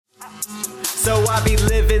So I be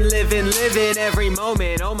living every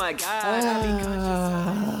moment. Oh my God, I be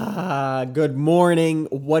conscious. Good morning.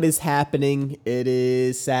 What is happening? It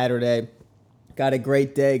is Saturday. Got a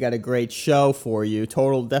great day, got a great show for you.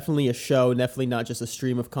 Definitely a show, definitely not just a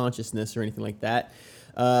stream of consciousness or anything like that.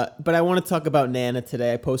 But I want to talk about Nana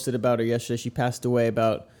today. I posted about her yesterday. She passed away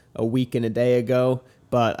about a week and a day ago,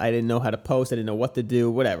 but I didn't know how to post. I didn't know what to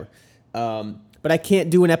do, whatever. But I can't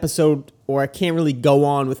do an episode, or I can't really go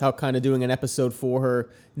on without kind of doing an episode for her.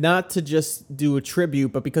 Not to just do a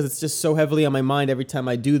tribute, but because it's just so heavily on my mind every time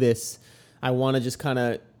I do this, I want to just kind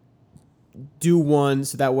of do one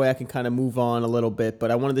so that way I can kind of move on a little bit. But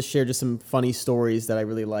I wanted to share just some funny stories that I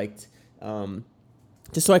really liked,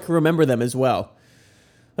 just so I can remember them as well.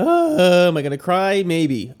 Am I going to cry?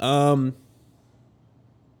 Maybe.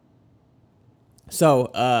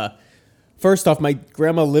 First off, my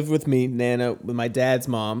grandma lived with me, Nana, with my dad's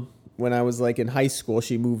mom. When I was like in high school,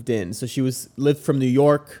 she moved in. So she lived from New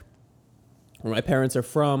York, where my parents are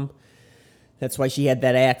from. That's why she had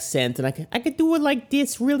that accent. And I could do it like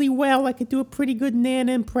this really well. I could do a pretty good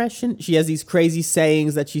Nana impression. She has these crazy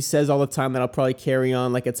sayings that she says all the time that I'll probably carry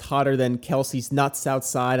on. Like, it's hotter than Kelsey's nuts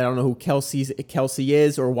outside. I don't know who Kelsey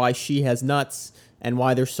is or why she has nuts and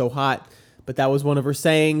why they're so hot. But that was one of her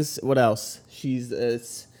sayings. What else?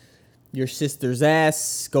 It's your sister's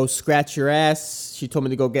ass, go scratch your ass. She told me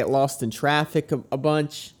to go get lost in traffic a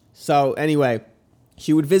bunch. So anyway,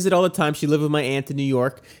 she would visit all the time. She lived with my aunt in New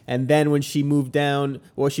York. And then when she moved down,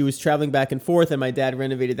 she was traveling back and forth, and my dad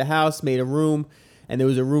renovated the house, made a room, and there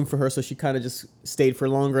was a room for her. So she kind of just stayed for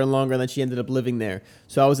longer and longer, and then she ended up living there.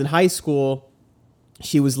 So I was in high school.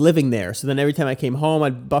 She was living there. So then every time I came home,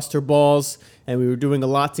 I'd bust her balls, and we were doing a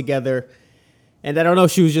lot together. And I don't know,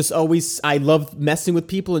 she was just I loved messing with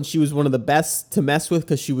people, and she was one of the best to mess with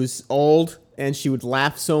because she was old and she would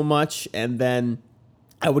laugh so much. And then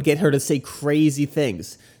I would get her to say crazy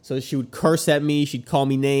things. So she would curse at me, she'd call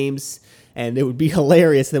me names, and it would be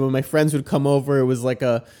hilarious. Then when my friends would come over, it was like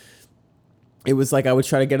I would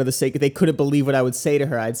try to get her to say, they couldn't believe what I would say to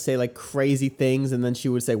her. I'd say like crazy things, and then she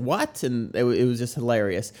would say, what? And it was just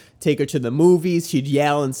hilarious. Take her to the movies, she'd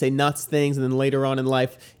yell and say nuts things, and then later on in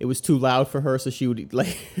life, it was too loud for her, so she would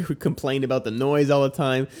would complain about the noise all the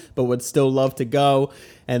time, but would still love to go.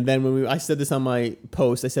 And then I said this on my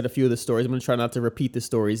post, I said a few of the stories. I'm going to try not to repeat the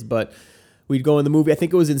stories, but we'd go in the movie. I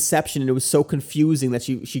think it was Inception, and it was so confusing that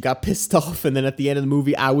she got pissed off, and then at the end of the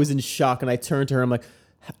movie, I was in shock, and I turned to her, I'm like,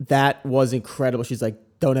 that was incredible. She's like,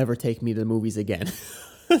 don't ever take me to the movies again.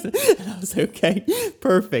 And I was like, okay,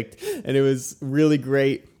 perfect. And it was really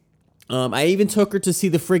great. I even took her to see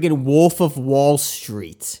the friggin' Wolf of Wall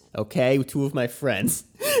Street, okay, with two of my friends.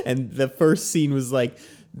 And the first scene was like,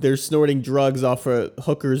 they're snorting drugs off a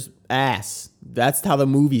hooker's ass. That's how the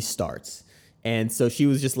movie starts. And so she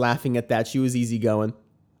was just laughing at that. She was easygoing.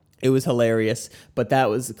 It was hilarious, but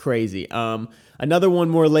that was crazy. Another one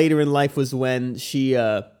more later in life was when she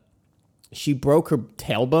broke her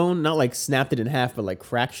tailbone, not like snapped it in half, but like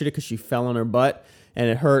fractured it because she fell on her butt and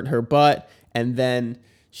it hurt her butt. And then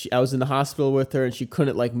I was in the hospital with her and she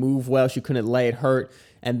couldn't like move well. She couldn't lay, it hurt.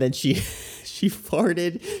 And then she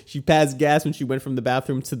farted. She passed gas when she went from the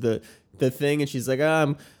bathroom to the thing, and she's like,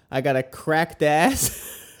 I got a cracked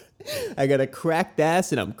ass. I got a cracked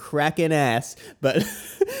ass and I'm cracking ass,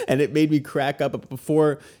 and it made me crack up. But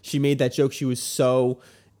before she made that joke, she was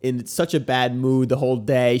in such a bad mood the whole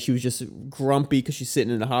day. She was just grumpy because she's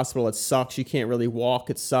sitting in the hospital. It sucked. She can't really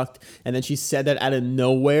walk. It sucked. And then she said that out of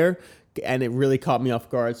nowhere, and it really caught me off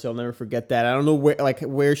guard. So I'll never forget that. I don't know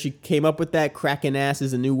where she came up with that. Cracking ass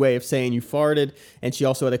is a new way of saying you farted. And she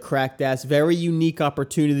also had a cracked ass. Very unique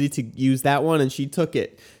opportunity to use that one, and she took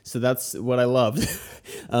it. So that's what I loved.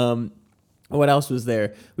 What else was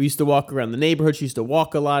there? We used to walk around the neighborhood. She used to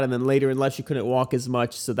walk a lot, and then later in life, she couldn't walk as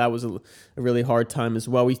much, so that was a really hard time as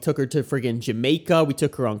well. We took her to friggin' Jamaica. We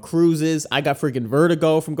took her on cruises. I got friggin'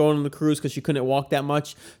 vertigo from going on the cruise because she couldn't walk that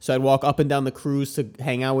much, so I'd walk up and down the cruise to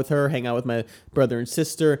hang out with her, hang out with my brother and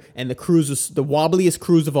sister, and the cruise was the wobbliest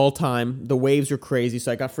cruise of all time. The waves were crazy,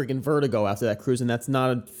 so I got friggin' vertigo after that cruise, and that's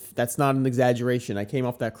not an exaggeration. I came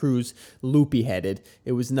off that cruise loopy-headed.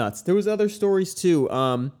 It was nuts. There was other stories, too.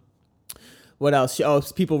 What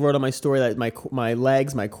else? People wrote on my story that my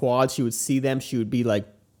legs, my quads, she would see them. She would be like,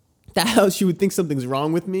 the hell? She would think something's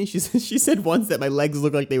wrong with me. She said once that my legs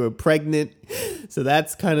looked like they were pregnant. So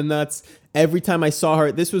that's kind of nuts. every time I saw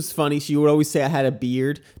her, this was funny. She would always say I had a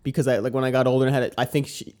beard because I like when I got older and had it. I think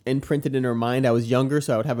she imprinted in her mind I was younger,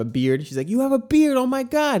 so I would have a beard. She's like, "You have a beard? Oh my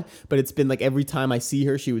god!" But it's been like every time I see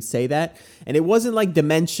her, she would say that, and it wasn't like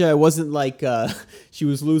dementia. It wasn't like she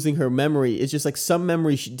was losing her memory. It's just like some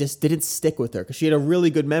memory she just didn't stick with her because she had a really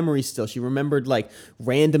good memory still. She remembered like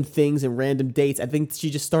random things and random dates. I think she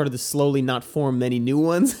just started to slowly not form many new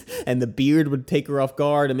ones, and the beard would take her off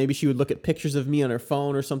guard, and maybe she would look at pictures of me on her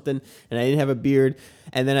phone or something, and I didn't have a beard.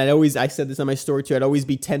 And then I said this on my story too, I'd always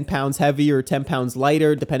be 10 pounds heavier or 10 pounds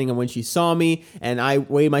lighter, depending on when she saw me. And I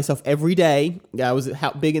weighed myself every day. I was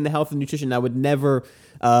big into health and nutrition. I would never,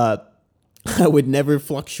 I would never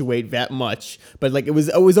fluctuate that much. But like, it was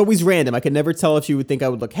always random. I could never tell if she would think I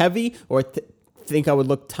would look heavy or think I would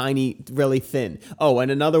look tiny, really thin. Oh,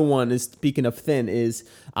 and another one is, speaking of thin, is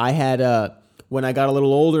I had, when I got a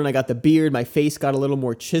little older and I got the beard, my face got a little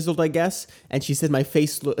more chiseled, I guess. And she said my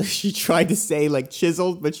face, she tried to say like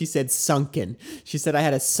chiseled, but she said sunken. She said I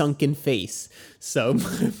had a sunken face. So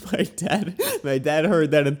my dad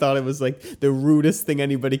heard that and thought it was like the rudest thing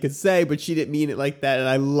anybody could say, but she didn't mean it like that. And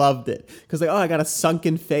I loved it. Because like, oh, I got a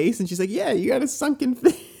sunken face. And she's like, yeah, you got a sunken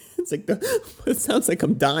face. It's like, it sounds like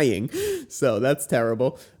I'm dying. So that's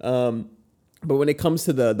terrible. But when it comes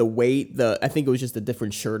to the weight, I think it was just a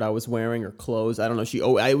different shirt I was wearing or clothes. I don't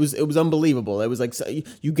know. It was unbelievable. It was like,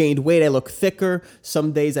 you gained weight. I look thicker.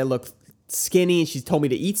 Some days I look skinny. And she told me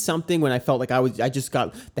to eat something when I felt like I just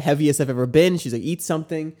got the heaviest I've ever been. She's like, eat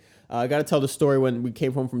something. I got to tell the story when we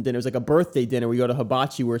came home from dinner. It was like a birthday dinner. We go to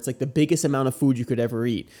Hibachi where it's like the biggest amount of food you could ever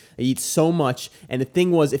eat. I eat so much. And the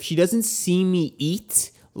thing was, if she doesn't see me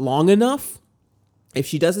eat long enough, if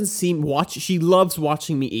she doesn't she loves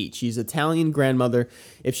watching me eat. She's Italian grandmother.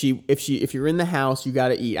 If you're in the house, you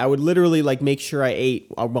gotta eat. I would literally like make sure I ate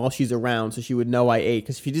while she's around, so she would know I ate.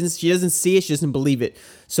 Because if she doesn't see it, she doesn't believe it.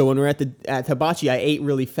 So when we're at Hibachi, I ate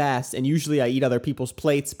really fast, and usually I eat other people's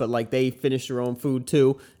plates, but like they finish their own food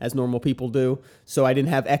too, as normal people do. So I didn't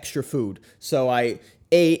have extra food. So I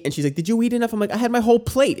ate, and she's like, did you eat enough? I'm like, I had my whole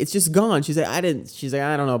plate. It's just gone. She's like, I didn't. She's like,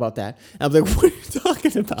 I don't know about that. And I was like, what are you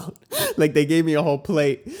talking about? Like, they gave me a whole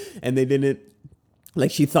plate, and they didn't,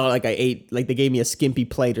 like, she thought like I ate, like they gave me a skimpy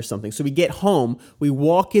plate or something. So we get home, we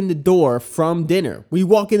walk in the door from dinner.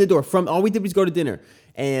 All we did was go to dinner,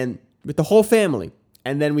 and with the whole family.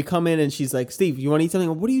 And then we come in and she's like, Steve, you want to eat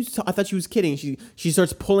something? What are you? I thought she was kidding. She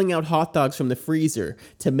starts pulling out hot dogs from the freezer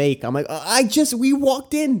to make. I'm like, we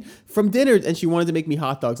walked in from dinner and she wanted to make me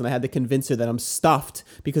hot dogs. And I had to convince her that I'm stuffed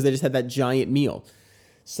because I just had that giant meal.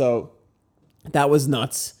 So that was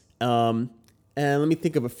nuts. And let me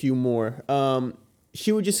think of a few more.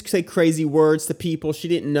 She would just say crazy words to people. She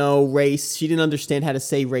didn't know race. She didn't understand how to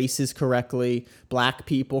say races correctly. Black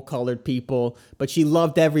people, colored people. But she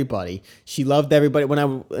loved everybody.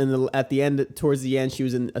 When towards the end, she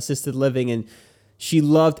was in assisted living, and she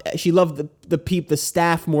loved the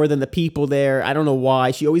staff more than the people there. I don't know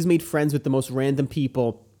why. She always made friends with the most random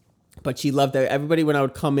people. But she loved everybody. When I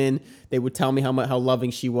would come in, they would tell me how loving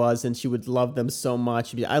she was, and she would love them so much.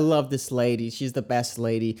 She'd be, I love this lady. She's the best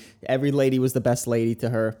lady. Every lady was the best lady to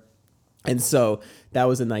her. And so that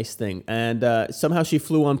was a nice thing. And somehow she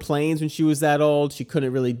flew on planes when she was that old. She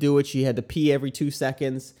couldn't really do it. She had to pee every 2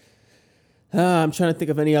 seconds. I'm trying to think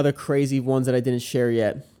of any other crazy ones that I didn't share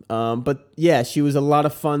yet. But yeah, she was a lot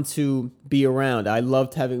of fun to be around. I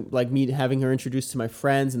loved having her introduced to my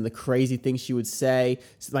friends and the crazy things she would say.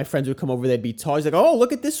 So my friends would come over, they'd be tall. She's like, oh,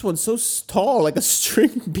 look at this one, so tall, like a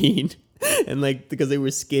string bean. And like, because they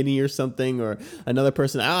were skinny or something, or another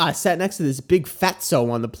person, I sat next to this big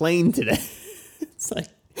fatso on the plane today. It's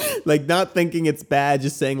like not thinking it's bad,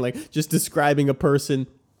 just saying just describing a person.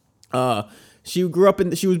 She was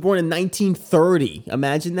born in 1930.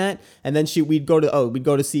 Imagine that. And then we'd go to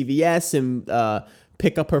CVS and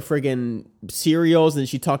pick up her friggin' cereals, and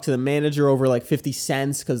she talked to the manager over like 50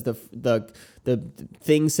 cents because the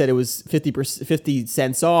thing said it was 50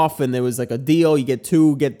 cents off, and there was like a deal. You get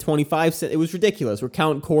 2, get 25 cents. It was ridiculous. We're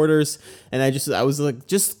counting quarters, and I was like,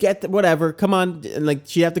 just get whatever. Come on. And like,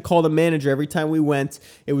 she'd have to call the manager every time we went.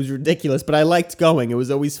 It was ridiculous, but I liked going. It was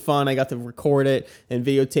always fun. I got to record it and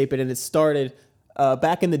videotape it, and it started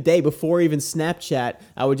back in the day before even Snapchat.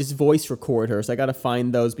 I would just voice record her. So I got to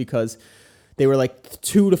find those because they were like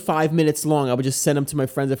 2 to 5 minutes long. I would just send them to my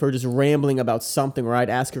friends of her just rambling about something, or I'd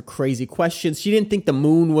ask her crazy questions. She didn't think the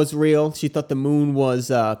moon was real. She thought the moon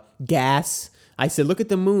was gas. I said, look at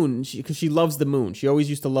the moon, because she loves the moon. She always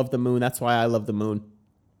used to love the moon. That's why I love the moon.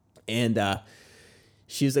 And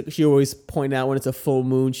she always pointed out when it's a full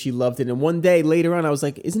moon, she loved it. And one day later on, I was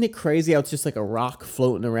like, isn't it crazy how it's just like a rock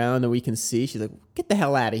floating around and we can see? She's like, get the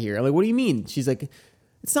hell out of here. I'm like, what do you mean? She's like,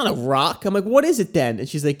 it's not a rock. I'm like, what is it then? And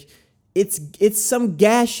she's like, it's some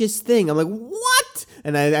gaseous thing. I'm like, what?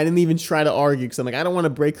 And I didn't even try to argue because I'm like, I don't want to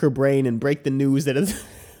break her brain and break the news that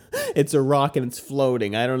it's a rock and it's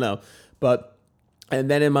floating. I don't know. And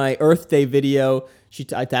then in my Earth Day video,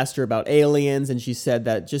 I asked her about aliens, and she said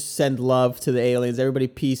that just send love to the aliens. Everybody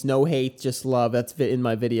peace, no hate, just love. That's in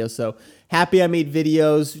my video. So happy I made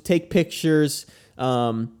videos, take pictures,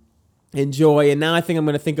 enjoy. And now I think I'm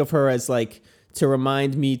going to think of her as like to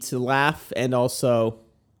remind me to laugh and also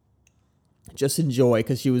just enjoy,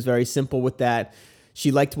 because she was very simple with that. She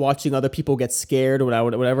liked watching other people get scared.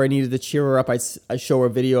 Whenever I needed to cheer her up, I show her a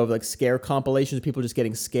video of like scare compilations of people just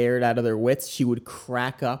getting scared out of their wits. She would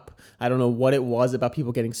crack up. I don't know what it was about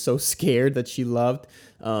people getting so scared that she loved.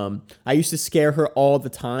 I used to scare her all the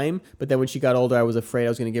time, but then when she got older, I was afraid I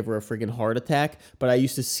was going to give her a freaking heart attack. But I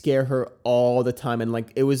used to scare her all the time. And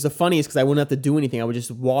like, it was the funniest because I wouldn't have to do anything. I would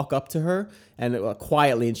just walk up to her and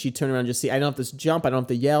quietly, and she'd turn around and just see, I don't have to jump, I don't have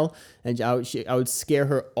to yell. And I would scare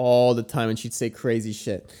her all the time, and she'd say crazy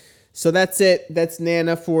shit. So that's it. That's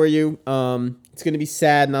Nana for you. It's going to be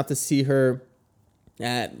sad not to see her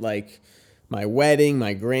at like my wedding,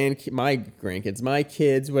 my grandkids, my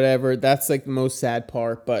kids, whatever. That's like the most sad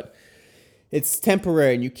part, but it's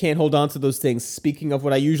temporary and you can't hold on to those things. Speaking of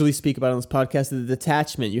what I usually speak about on this podcast, the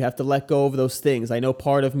detachment. You have to let go of those things. I know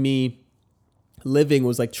part of me living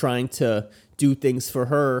was like trying to do things for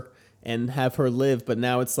her and have her live, but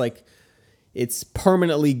now it's like it's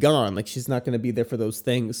permanently gone. Like she's not going to be there for those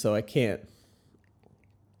things, so I can't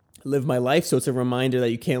live my life. So it's a reminder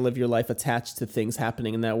that you can't live your life attached to things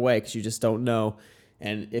happening in that way, because you just don't know.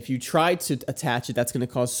 And if you try to attach it, that's going to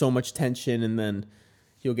cause so much tension, and then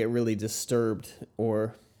you'll get really disturbed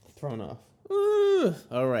or thrown off.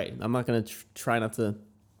 All right. I'm not going to try not to.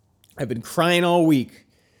 I've been crying all week.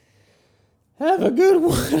 Have a good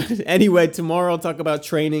one. Anyway, tomorrow I'll talk about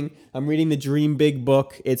training. I'm reading the Dream Big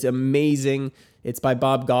book. It's amazing. It's by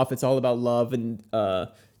Bob Goff. It's all about love and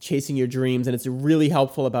chasing your dreams, and it's really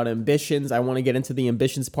helpful about ambitions. I want to get into the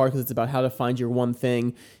ambitions part because it's about how to find your one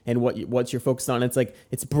thing and what you're focused on.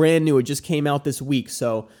 It's brand new. It just came out this week,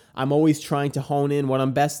 so I'm always trying to hone in what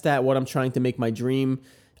I'm best at, what I'm trying to make my dream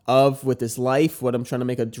of with this life, what I'm trying to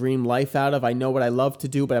make a dream life out of. I know what I love to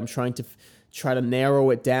do, but I'm trying to narrow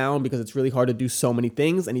it down because it's really hard to do so many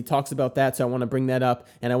things, and he talks about that, so I want to bring that up.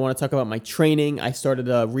 And I want to talk about my training. I started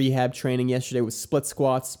a rehab training yesterday with split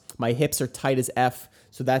squats. My hips are tight as F,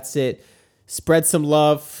 so that's it. Spread some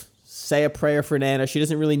love. Say a prayer for Nana. She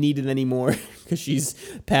doesn't really need it anymore because she's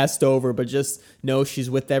passed over, but just know she's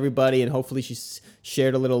with everybody, and hopefully she's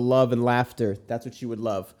shared a little love and laughter. That's what she would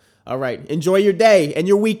love. All right. Enjoy your day and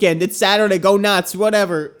your weekend. It's Saturday. Go nuts.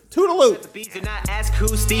 Whatever. Toodaloo. Do not ask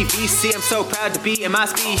who's Steve VC. I'm so proud to be in my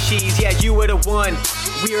species. Yeah, you are the one.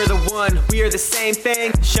 We are the one. We are the same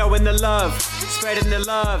thing. Showing the love. Spreading the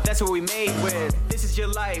love. That's what we made with. This is your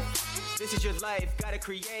life. This is your life. Gotta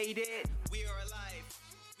create it. We are alive.